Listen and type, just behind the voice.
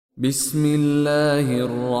بسم الله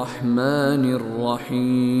الرحمن الرحيم.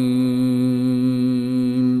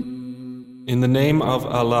 In the name of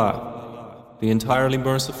Allah, the entirely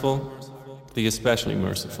merciful, the especially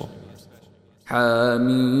merciful. حميم.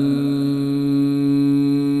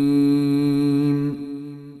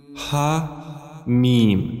 Ha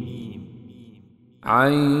Mim.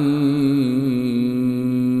 عين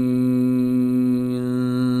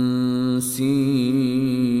سين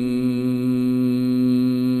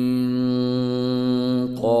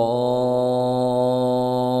قاف.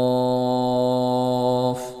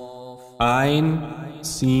 Ein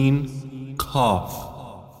Sin Kaf.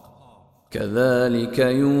 كذلك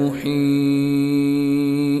يوحي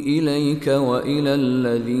إليك وإلى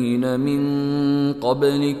الذين من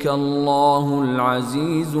قبلك الله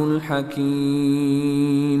العزيز الحكيم.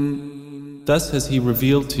 Thus has He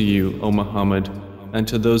revealed to you, O Muhammad, and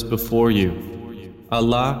to those before you,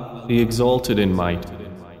 Allah, the exalted in might,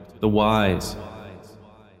 the wise.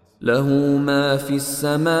 له ما في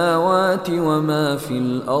السماوات وما في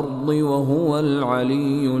الأرض وهو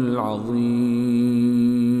العلي العظيم.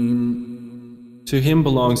 To Him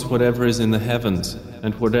belongs whatever is in the heavens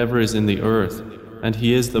and whatever is in the earth, and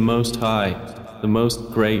He is the Most High, the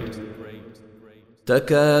Most Great.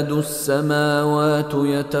 تكاد السماوات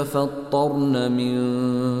يتفطرن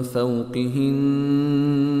من فوقهن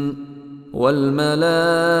والملائكة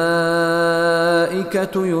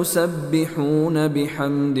يسبحون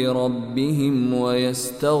بحمد ربهم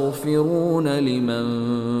ويستغفرون لمن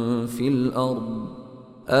في الأرض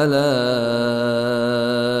ألا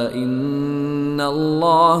إن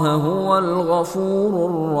الله هو الغفور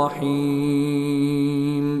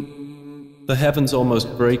الرحيم. The heavens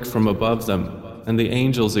almost break from above them, and the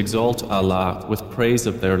angels exalt Allah with praise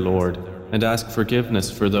of their Lord and ask forgiveness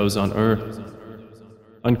for those on earth.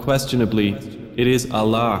 Unquestionably, it is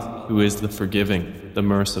Allah who is the forgiving, the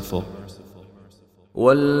merciful.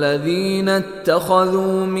 والذين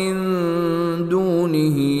اتخذوا من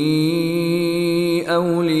دونه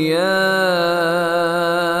أولياء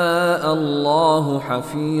الله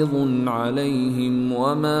حفيظ عليهم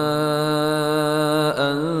وما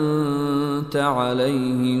أنت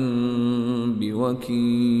عليهم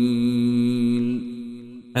بوكيل.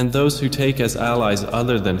 And those who take as allies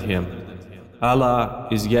other than Him, Allah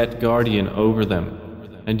is yet guardian over them,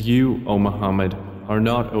 and you, O Muhammad, are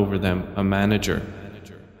not over them a manager.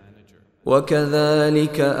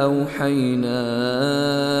 وكذلك أوحينا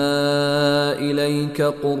إليك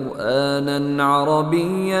قرآنا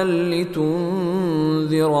عربيا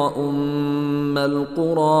لتنذر أم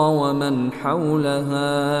القرى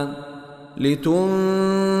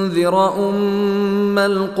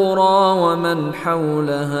ومن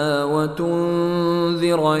حولها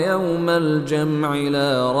وتنذر يوم الجمع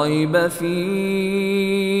لا ريب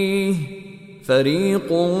فيه فريق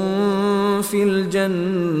في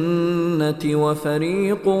الجنة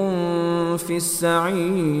وفريق في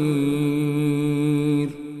السعير.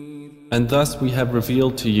 And thus we have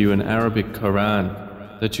revealed to you an Arabic Quran,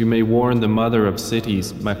 that you may warn the mother of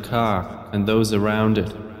cities, Makkah, and those around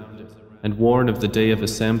it, and warn of the day of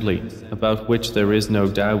assembly, about which there is no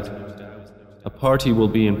doubt. A party will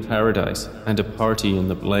be in paradise, and a party in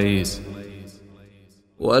the blaze.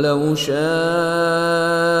 ولو شاء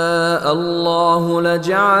الله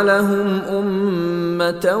لجعلهم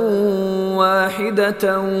أمة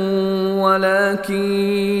واحدة ولكن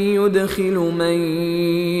يدخل من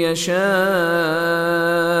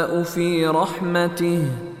يشاء في رحمته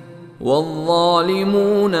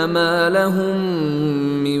والظالمون ما لهم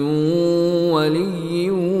من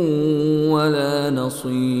ولي ولا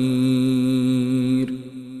نصير.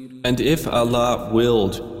 And if Allah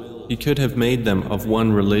willed, He could have made them of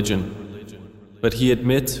one religion, but He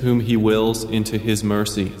admits whom He wills into His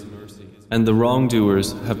mercy, and the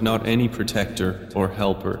wrongdoers have not any protector or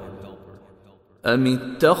helper. أم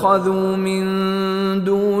اتخذوا من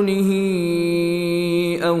دونه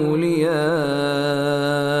أولياء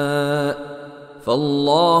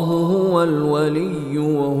فالله هو الولي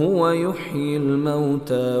وهو يحيي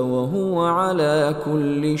الموتى وهو على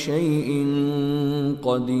كل شيء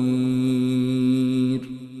قدير.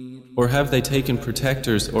 Or have they taken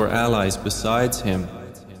protectors or allies besides Him?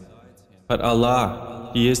 But Allah,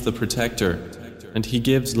 He is the protector, and He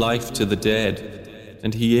gives life to the dead,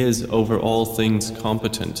 and He is over all things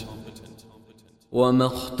competent. وما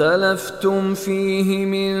اختلفتم فيه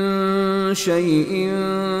من شيء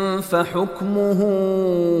فحكمه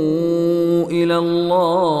إلى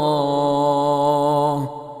الله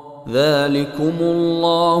ذلكم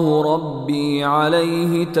الله ربي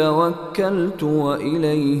عليه توكلت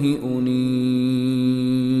وإليه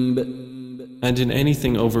أنيب. And in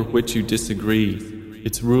anything over which you disagree,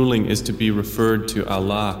 its ruling is to be referred to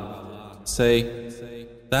Allah. Say,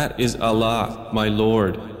 that is Allah, my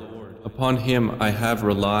Lord. Upon Him I have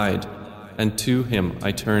relied, and to Him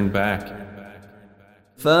I turn back.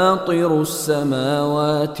 فاطر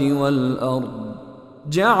السماوات والأرض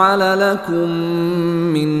جعل لكم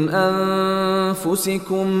من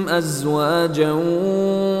أنفسكم أزواجا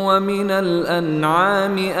ومن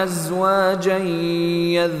الأنعام أزواجا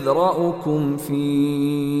يذرأكم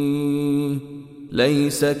فيه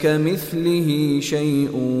ليس كمثله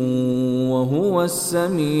شيء وهو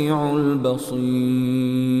السميع البصير.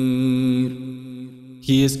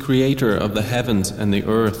 He is creator of the heavens and the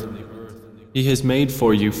earth. He has made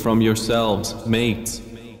for you from yourselves mates,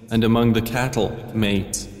 and among the cattle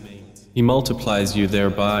mates. He multiplies you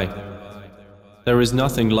thereby. There is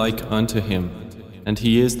nothing like unto Him, and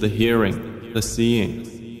He is the hearing, the seeing.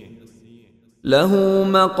 له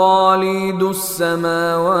مقاليد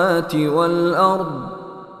السماوات والأرض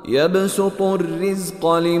يبسط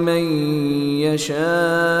الرزق لمن يشاء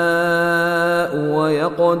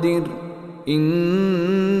ويقدر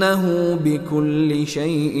إنه بكل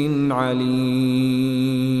شيء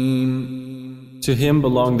عليم. To Him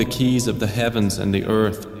belong the keys of the heavens and the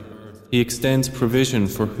earth. He extends provision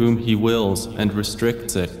for whom He wills and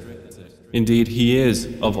restricts it. Indeed, He is,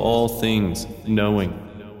 of all things, knowing.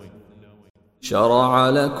 شرع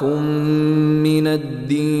لكم من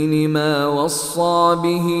الدين ما وصى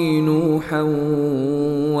به نوحا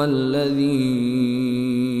والذي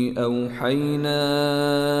أوحينا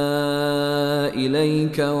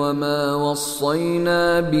إليك وما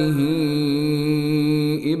وصينا به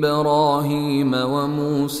إبراهيم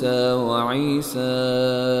وموسى وعيسى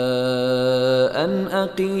أن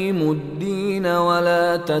أقيموا الدين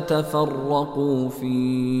ولا تتفرقوا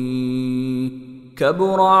فيه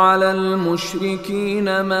كبر على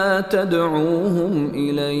المشركين ما تدعوهم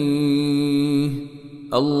إليه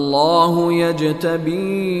الله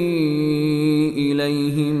يجتبي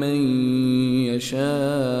إليه من يشاء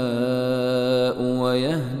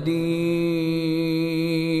ويهدي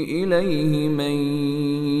إليه من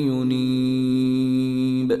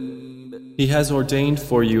ينيب. He has ordained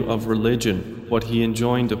for you of religion what He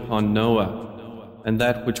enjoined upon Noah, and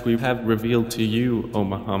that which we have revealed to you, O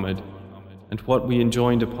Muhammad, and what we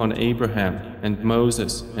enjoined upon Abraham and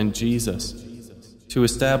Moses and Jesus, to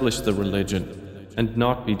establish the religion and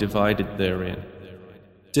not be divided therein.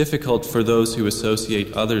 Difficult for those who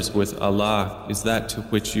associate others with Allah is that to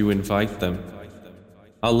which you invite them.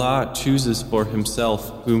 Allah chooses for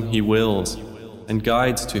Himself whom He wills and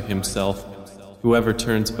guides to Himself whoever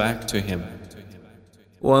turns back to Him.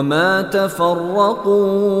 وما تفرقوا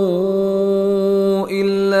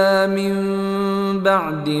إلا من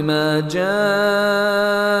بعد ما جاءهم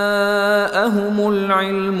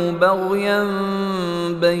العلم بغيا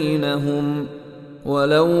بينهم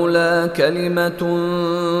ولولا كلمة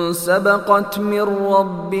سبقت من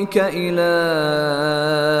ربك إلى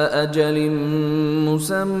أجل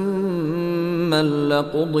مسمى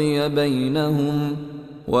لقضي بينهم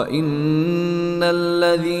وإن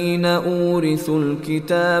الذين أورثوا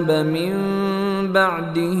الكتاب من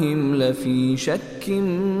بعدهم لفي شك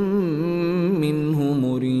منه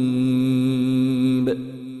مريب.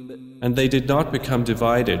 And they did not become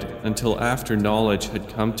divided until after knowledge had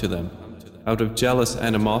come to them, out of jealous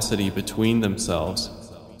animosity between themselves.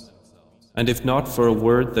 And if not for a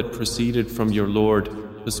word that proceeded from your Lord,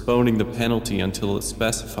 postponing the penalty until a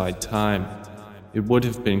specified time, it would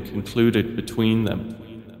have been concluded between them.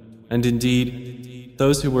 And indeed,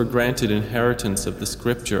 those who were granted inheritance of the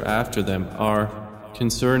scripture after them are,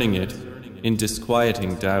 concerning it, in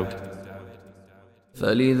disquieting doubt.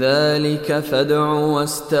 فلذلك فادع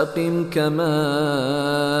واستقم كما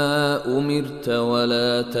أمرت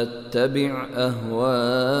ولا تتبع أهواءهم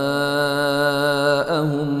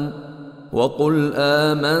وقل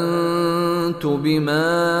آمنت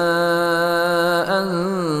بما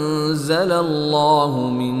أنزل الله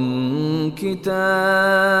من كتاب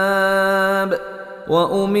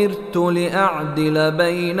وأمرت لأعدل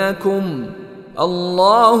بينكم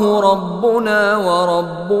الله ربنا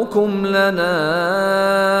وربكم لنا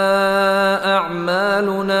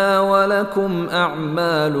أعمالنا ولكم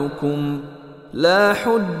أعمالكم لا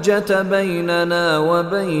حجة بيننا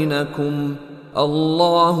وبينكم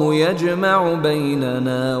الله يجمع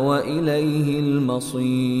بيننا وإليه المصير.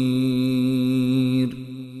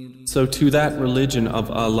 So to that religion of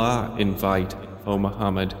Allah invite, O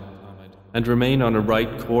Muhammad, and remain on a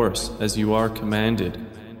right course as you are commanded,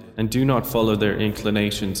 and do not follow their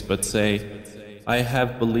inclinations, but say, I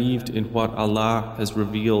have believed in what Allah has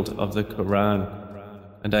revealed of the Quran,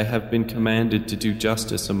 and I have been commanded to do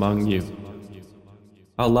justice among you.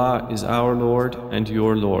 Allah is our Lord and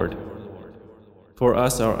your Lord. For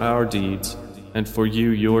us are our deeds, and for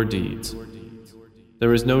you your deeds.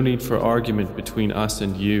 There is no need for argument between us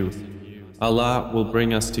and you. Allah will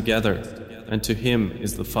bring us together, and to Him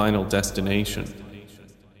is the final destination.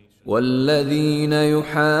 والذين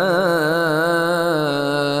يحاجون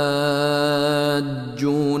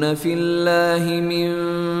في الله من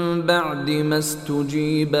بعد ما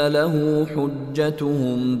استجيب له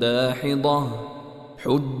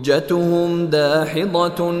حجتهم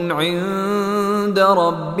داحضة عند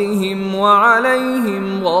ربهم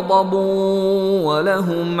وعليهم غضب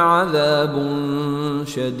ولهم عذاب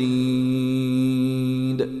شديد.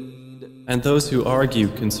 And those who argue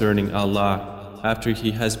concerning Allah after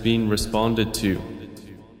He has been responded to,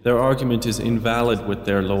 their argument is invalid with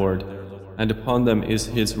their Lord, and upon them is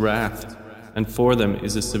His wrath, and for them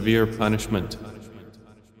is a severe punishment.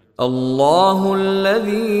 الله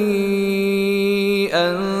الذي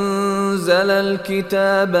أنزل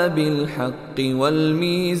الكتاب بالحق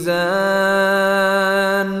والميزان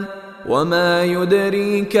وما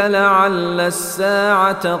يدريك لعل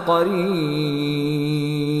الساعة قريب.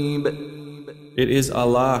 It is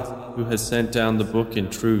Allah who has sent down the book in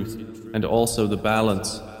truth and also the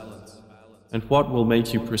balance. And what will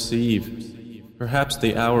make you perceive? Perhaps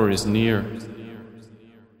the hour is near.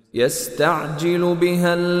 يستعجل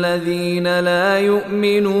بها الذين لا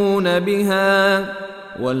يؤمنون بها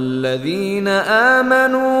والذين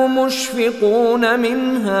آمنوا مشفقون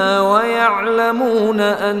منها ويعلمون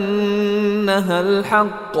أنها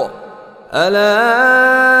الحق ألا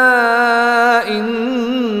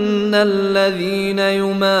إن الذين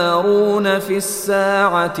يمارون في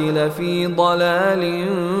الساعة لفي ضلال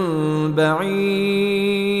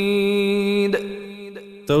بعيد.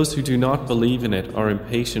 Those who do not believe in it are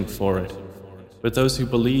impatient for it, but those who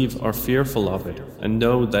believe are fearful of it and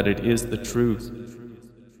know that it is the truth.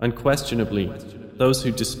 Unquestionably, those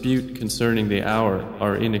who dispute concerning the hour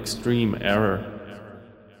are in extreme error.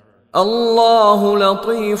 الله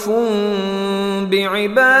لطيف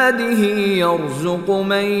بعباده يرزق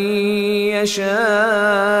من يشاء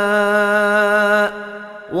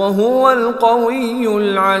وهو القوي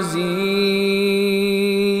العزيز.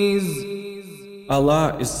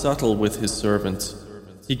 Allah is subtle with His servants.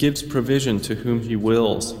 He gives provision to whom He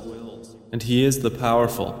wills, and He is the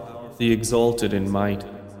powerful, the exalted in might.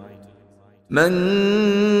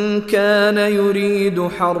 من كان يريد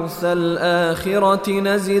حرث الآخرة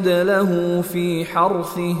نزد له في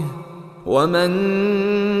حرثه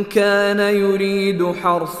ومن كان يريد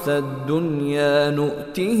حرث الدنيا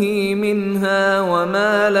نؤته منها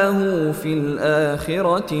وما له في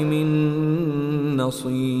الآخرة من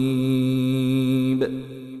نصيب.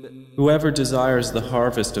 Whoever desires the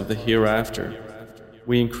harvest of the hereafter,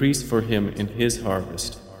 we increase for him in his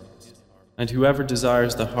harvest. And whoever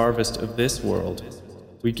desires the harvest of this world,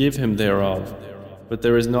 we give him thereof, but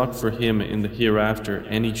there is not for him in the hereafter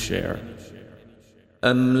any share.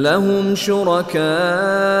 أم لهم شركاء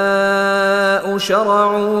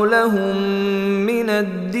شرعوا لهم من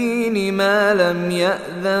الدين ما لم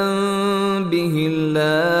يأذن به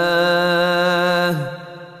الله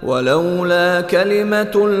ولولا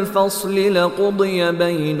كلمة الفصل لقضي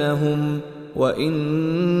بينهم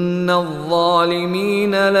وإن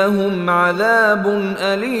الظالمين لهم عذاب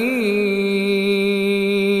أليم.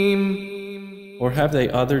 Or have they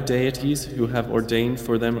other deities who have ordained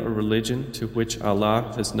for them a religion to which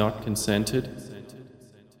Allah has not consented?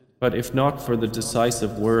 But if not for the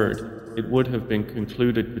decisive word, it would have been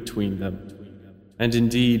concluded between them. And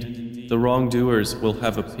indeed, the wrongdoers will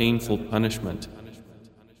have a painful punishment.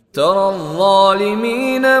 ترى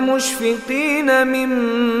الظالمين مشفقين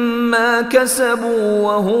مما كسبوا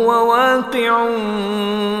وهو واقع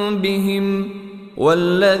بهم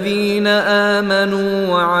والذين آمنوا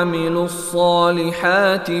وعملوا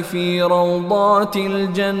الصالحات في روضات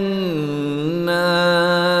الجنات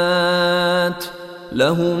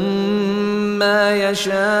لهم ما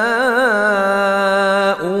يشاءون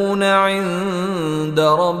عند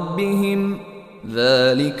ربهم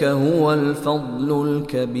ذلك هو الفضل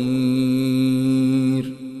الكبير.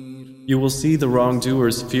 You will see the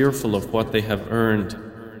wrongdoers fearful of what they have earned,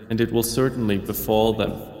 and it will certainly befall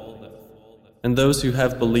them. And those who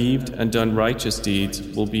have believed and done righteous deeds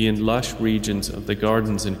will be in lush regions of the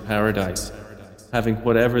gardens in paradise, having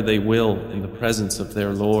whatever they will in the presence of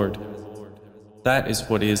their Lord. That is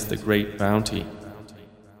what is the great bounty.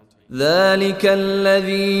 ذلك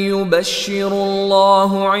الذي يبشر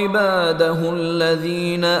الله عباده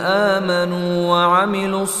الذين آمنوا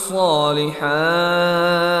وعملوا الصالحات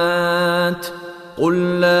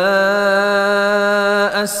قل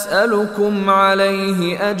لا أسألكم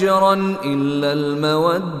عليه أجرا إلا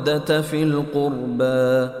المودة في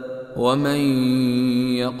القربى ومن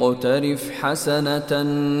يقترف حسنة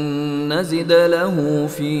نزد له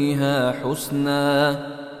فيها حسنا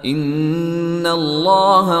إن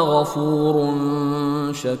الله غفور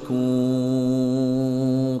شكور.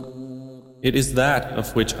 It is that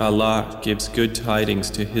of which Allah gives good tidings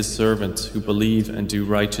to His servants who believe and do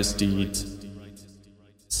righteous deeds.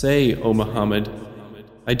 Say, O Muhammad,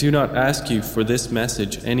 I do not ask you for this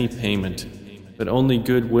message any payment, but only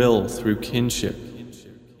goodwill through kinship.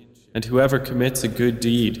 And whoever commits a good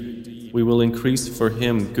deed, we will increase for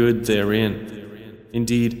him good therein.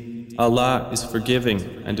 Indeed, Allah is forgiving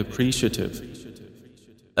and appreciative.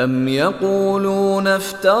 أم يقولون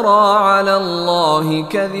افترى على الله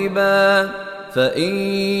كذبا فإن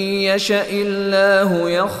يشأ الله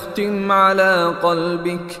يختم على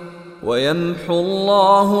قلبك ويمحو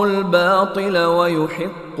الله الباطل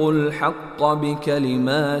ويحق الحق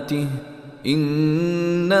بكلماته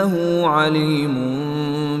إنه عليم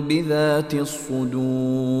بذات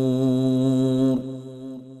الصدور.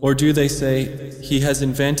 Or do they say, he has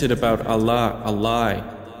invented about Allah a lie?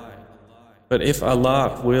 But if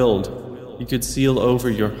Allah willed, He could seal over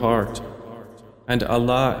your heart. And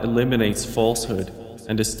Allah eliminates falsehood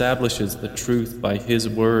and establishes the truth by His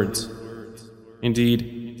words. Indeed,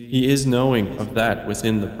 He is knowing of that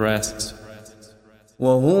within the breasts.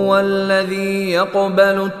 وهو الذي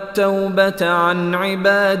يقبل التوبة عن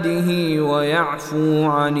عباده ويعفو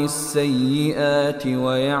عن السيئات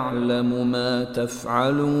ويعلم ما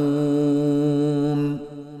تفعلون.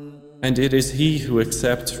 And it is He who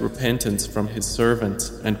accepts repentance from His servants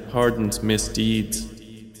and pardons misdeeds,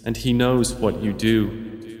 and He knows what you do.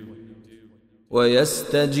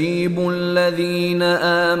 ويستجيب الذين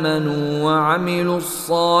آمنوا وعملوا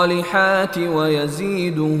الصالحات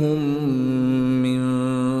ويزيدهم من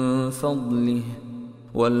فضله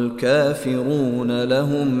والكافرون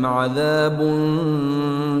لهم عذاب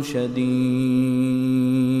شديد.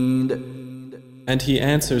 And He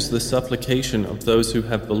answers the supplication of those who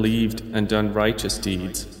have believed and done righteous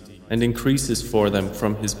deeds, and increases for them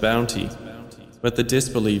from His bounty, but the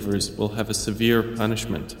disbelievers will have a severe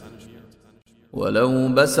punishment. ولو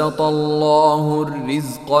بسط الله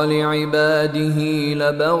الرزق لعباده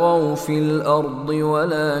لبغوا في الأرض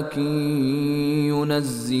ولكن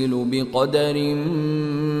ينزل بقدر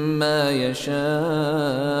ما يشاء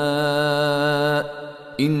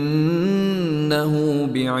إنه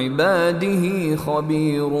بعباده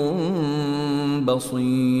خبير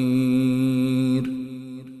بصير.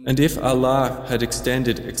 And if Allah had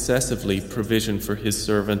extended excessively provision for His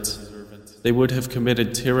servants, they would have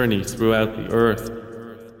committed tyranny throughout the earth.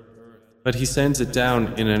 But He sends it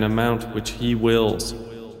down in an amount which He wills.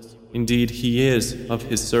 Indeed, He is of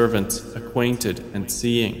His servants acquainted and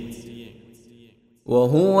seeing.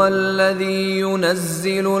 وهو الذي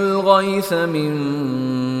ينزل الغيث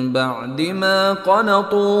من بعد ما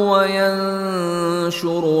قنطوا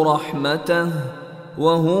وينشر رحمته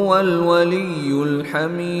وهو الولي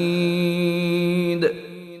الحميد.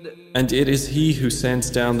 And it is He who sends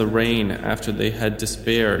down the rain after they had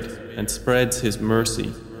despaired and spreads His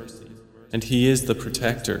mercy. And He is the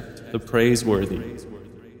protector, the praiseworthy.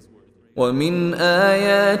 ومن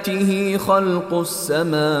آياته خلق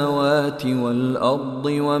السماوات والأرض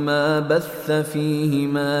وما بث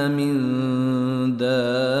فيهما من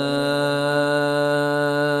دابة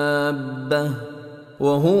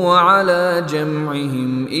وهو على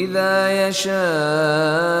جمعهم إذا يشاء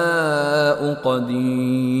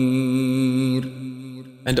قدير.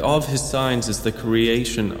 And of His signs is the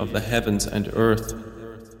creation of the heavens and earth,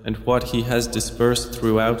 and what He has dispersed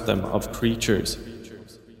throughout them of creatures.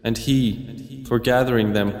 And He, for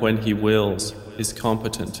gathering them when He wills, is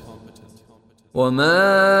competent. وما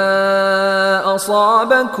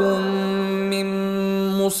أصابكم من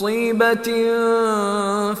مصيبة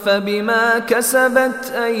فبما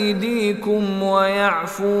كسبت أيديكم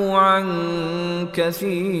ويعفو عن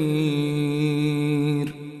كثير.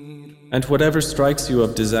 And whatever strikes you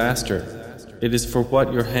of disaster, it is for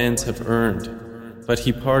what your hands have earned, but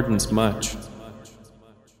He pardons much.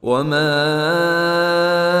 وما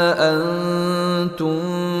أنتم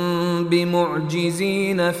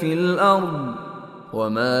بمعجزين في الأرض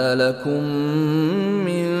وما لكم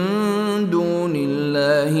من دون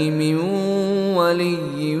الله من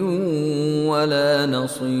ولي ولا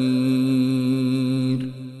نصير.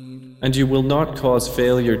 And you will not cause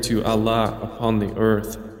failure to Allah upon the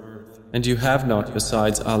earth, and you have not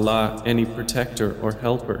besides Allah any protector or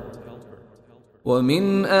helper.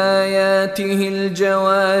 ومن آياته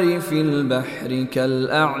الجوار في البحر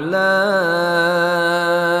كالأعلام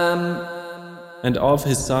And of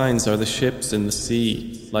his signs are the ships in the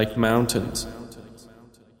sea, like mountains.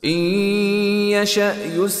 إن يشأ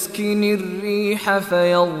يسكن الريح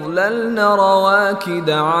فيظللن رواكد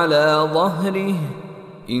على ظهره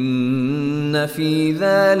إن في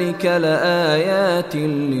ذلك لآيات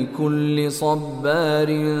لكل صبار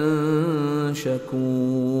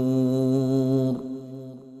شكور.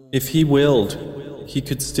 If he willed, he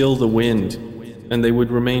could still the wind, and they would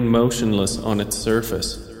remain motionless on its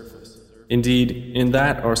surface. Indeed, in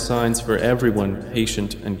that are signs for everyone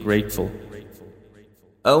patient and grateful.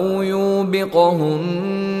 أو يوبقهن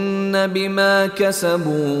بما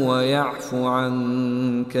كسبوا ويعفو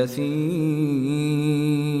عن كثير.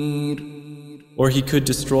 Or he could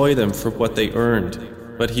destroy them for what they earned,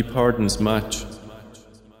 but he pardons much.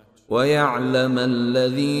 ويعلم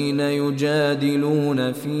الذين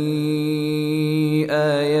يجادلون في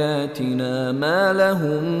آياتنا ما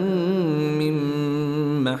لهم من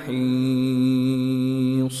محيص.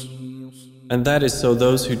 And that is so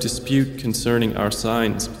those who dispute concerning our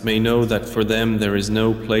signs may know that for them there is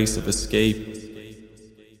no place of escape.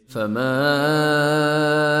 فما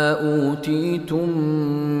أوتيتم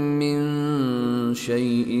من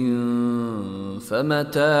شيء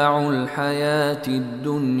فمتاع الحياة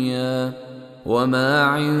الدنيا وما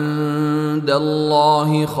عند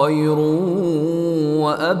الله خير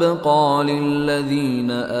وأبقى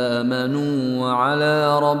للذين آمنوا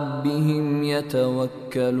وعلى ربهم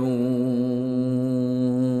يتوكلون.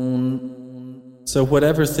 So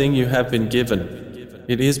whatever thing you have been given,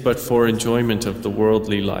 it is but for enjoyment of the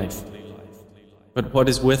worldly life. But what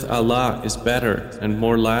is with Allah is better and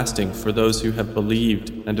more lasting for those who have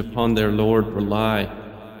believed and upon their Lord rely.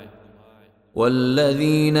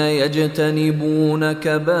 والذين يجتنبون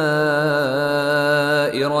كبائر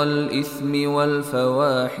الإثم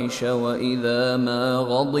والفواحش وإذا ما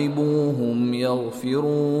غضبوا هم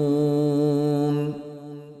يغفرون.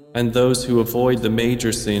 And those who avoid the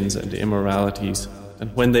major sins and immoralities,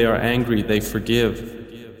 and when they are angry they forgive.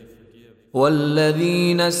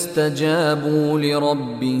 والذين استجابوا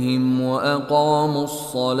لربهم وأقاموا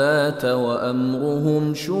الصلاة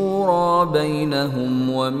وأمرهم شورى بينهم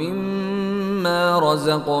ومما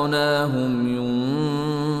رزقناهم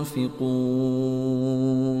ينفقون.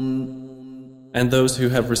 And those who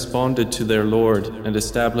have responded to their Lord and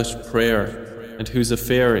established prayer, and whose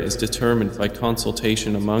affair is determined by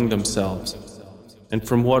consultation among themselves, and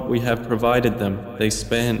from what we have provided them they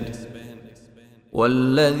spend.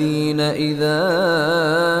 والذين إذا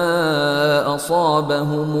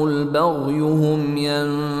أصابهم البغي هم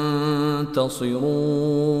ينتصرون.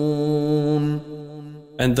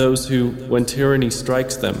 And those who, when tyranny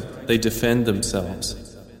strikes them, they defend themselves.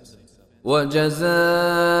 وجزاء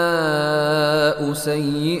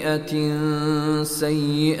سيئة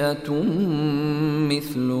سيئة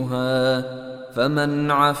مثلها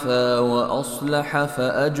فمن عفا وأصلح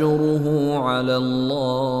فأجره على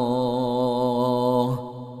الله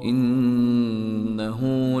إنه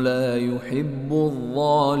لا يحب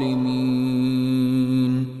الظالمين.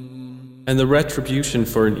 And the retribution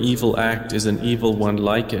for an evil act is an evil one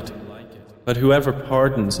like it. But whoever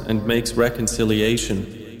pardons and makes reconciliation,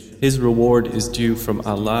 his reward is due from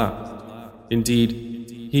Allah. Indeed,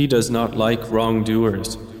 He does not like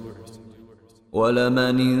wrongdoers.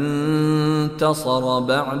 وَلَمَنِ انتصر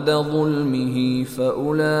بعد ظلمه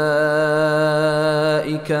فأولئك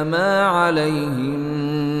ما عليهم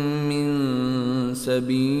من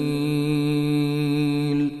سبيل.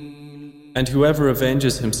 And whoever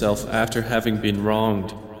avenges himself after having been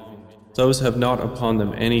wronged, those have not upon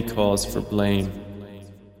them any cause for blame.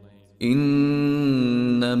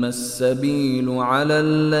 إنما السبيل على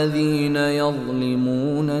الذين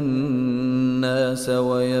يظلمون الناس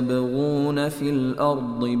ويبغون في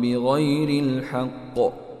الأرض بغير الحق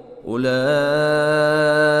أولئك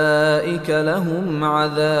لهم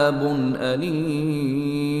عذاب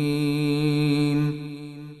أليم.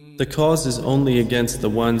 The cause is only against the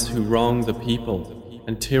ones who wrong the people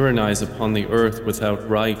and tyrannize upon the earth without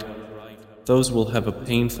right. Those will have a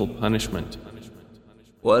painful punishment.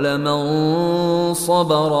 وَلَمَنْ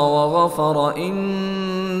صَبَرَ وَغَفَرَ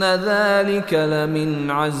إِنَّ ذَلِكَ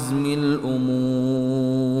لَمِنْ عَزْمِ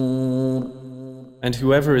الْأُمُورِ. And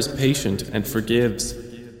whoever is patient and forgives,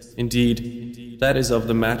 indeed, that is of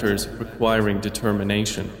the matters requiring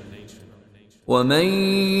determination. وَمَنْ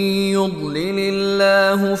يُضْلِلِ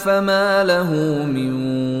اللَّهُ فَمَا لَهُ مِنْ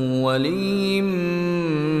وَلِيٍّ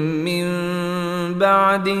مِّنْ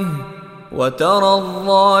بَعْدِهِ وَتَرَى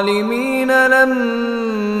الظَّالِمِينَ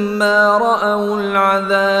لَمَّا رَأَوُا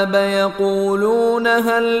الْعَذَابَ يَقُولُونَ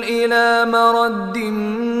هَلْ إِلَى مَرَدٍّ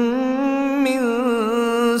مِّن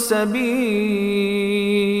سَبِيلٍ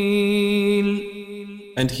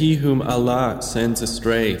And he whom Allah sends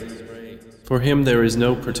astray, for him there is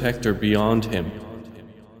no protector beyond him.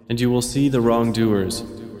 And you will see the wrongdoers,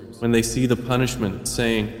 when they see the punishment,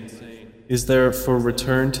 saying, Is there for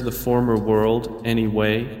return to the former world any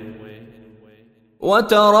way?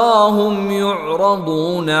 وتراهم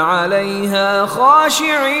يعرضون عليها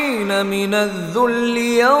خاشعين من الذل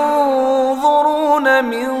ينظرون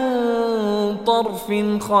من طرف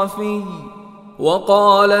خفي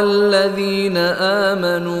وقال الذين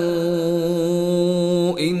آمنوا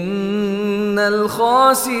إن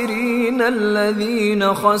الخاسرين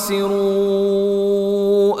الذين خسروا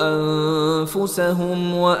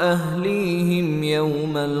أنفسهم وأهليهم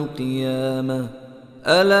يوم القيامة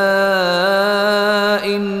ألا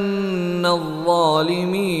إن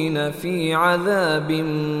الظالمين في عذاب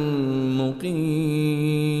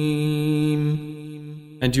مقيم.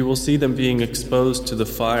 And you will see them being exposed to the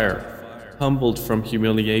fire, humbled from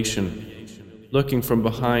humiliation, looking from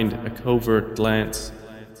behind a covert glance.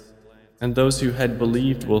 And those who had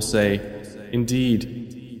believed will say,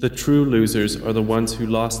 Indeed, the true losers are the ones who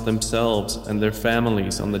lost themselves and their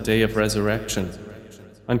families on the day of resurrection.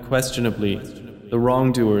 Unquestionably, the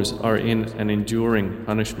wrongdoers are in an enduring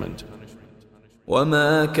punishment.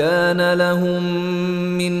 وما كان لهم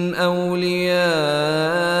من أولياء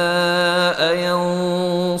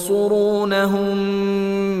ينصرونهم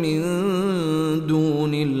من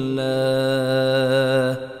دون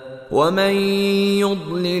الله ومن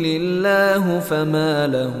يضلل الله فما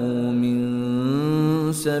له من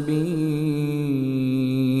سبيل.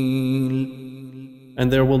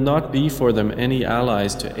 And there will not be for them any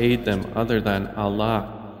allies to aid them other than Allah.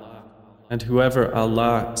 And whoever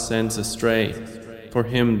Allah sends astray, for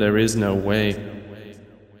him there is no way.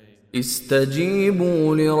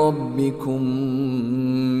 استجيبوا لربكم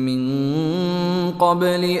من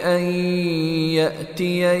قبل أن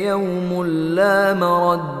يأتي يوم لا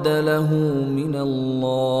مرد له من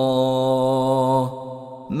الله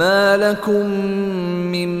ما لكم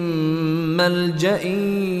من ملجأ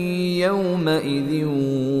يومئذ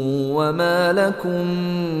وما لكم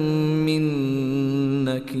من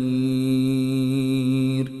نكير.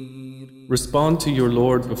 Respond to your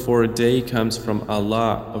Lord before a day comes from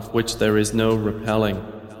Allah of which there is no repelling.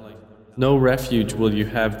 No refuge will you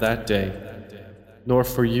have that day, nor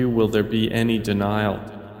for you will there be any denial.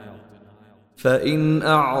 فإن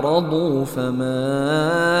أعرضوا فما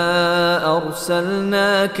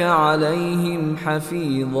أرسلناك عليهم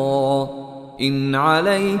حفيظا إن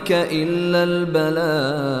عليك إلا البلاغ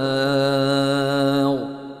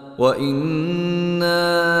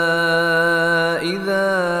وإنا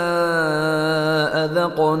إذا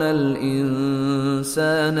أذقنا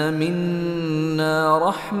الإنسان منا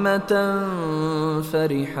رحمة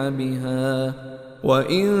فرح بها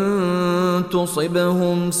وإن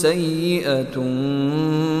تصبهم سيئة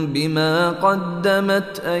بما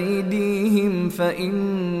قدمت أيديهم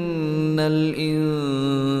فإن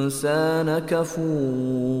الإنسان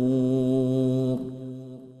كفور.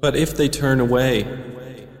 But if they turn away,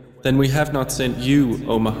 then we have not sent you,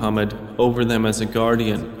 O Muhammad, over them as a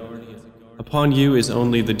guardian. Upon you is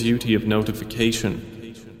only the duty of notification.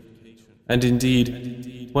 And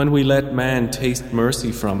indeed, when we let man taste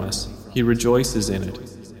mercy from us, he rejoices in it.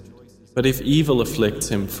 But if evil afflicts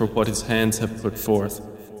him for what his hands have put forth,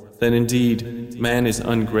 then indeed man is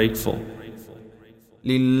ungrateful.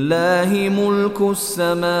 لله ملك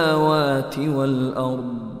السماوات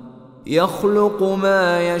والأرض يخلق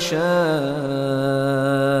ما يشاء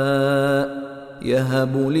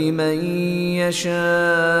يهب لمن يشاء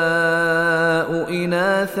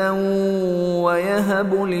إناثا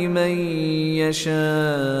ويهب لمن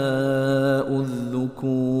يشاء الذكور.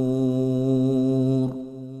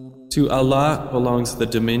 To Allah belongs the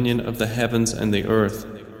dominion of the heavens and the earth.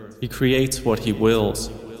 He creates what He wills.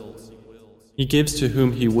 He gives to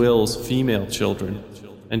whom He wills female children,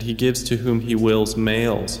 and He gives to whom He wills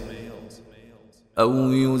males.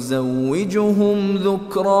 أو يزوجهم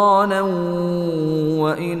ذكرانا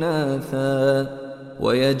وإناثا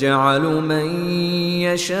ويجعل من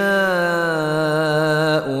يشاء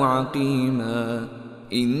عقيما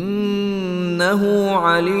إنه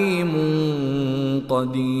عليم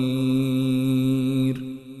قدير.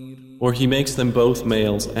 Or He makes them both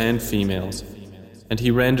males and females, and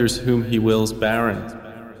He renders whom He wills barren.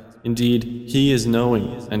 Indeed, He is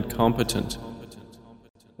knowing and competent.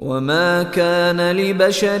 وما كان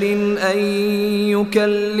لبشر أن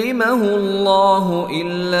يكلمه الله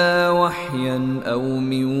إلا وحيا أو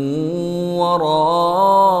من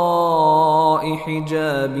وراء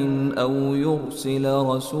حجاب أو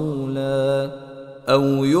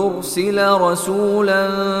أو يرسل رسولا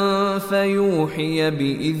فيوحي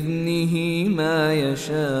بإذنه ما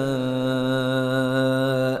يشاء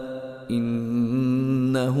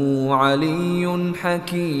إنه علي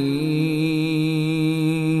حكيم.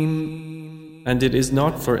 And it is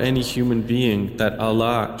not for any human being that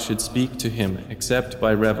Allah should speak to him except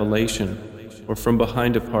by revelation or from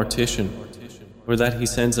behind a partition, or that He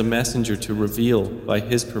sends a messenger to reveal by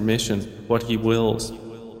His permission what He wills.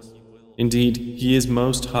 Indeed, He is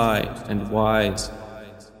most high and wise.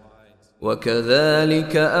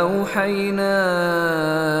 وكذلك أوحينا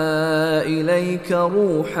إليك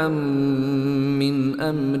روحا من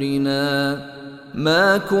أمرنا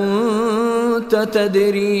ما كنت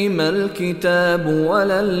تدري ما الكتاب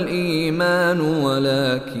ولا الإيمان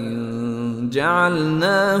ولكن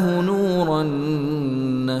جعلناه نورا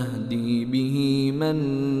نهدي به من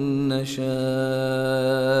نشاء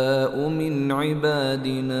من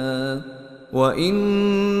عبادنا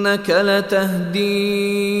وإنك لتهدي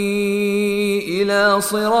إلى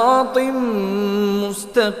صراط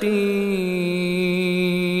مستقيم.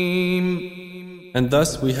 And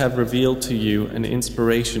thus we have revealed to you an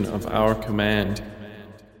inspiration of our command.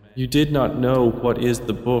 You did not know what is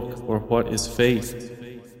the book or what is faith,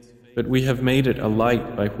 but we have made it a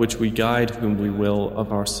light by which we guide whom we will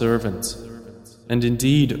of our servants. And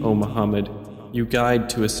indeed, O Muhammad, you guide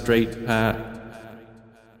to a straight path.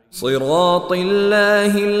 صراط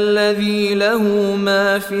الله الذي له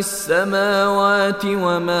ما في السماوات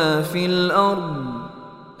وما في الأرض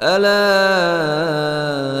ألا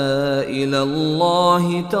إلى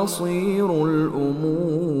الله تصير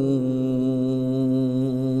الأمور.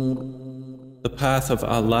 The path of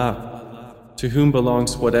Allah, to whom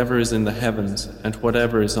belongs whatever is in the heavens and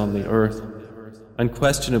whatever is on the earth.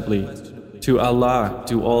 Unquestionably, to Allah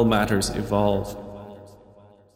do all matters evolve.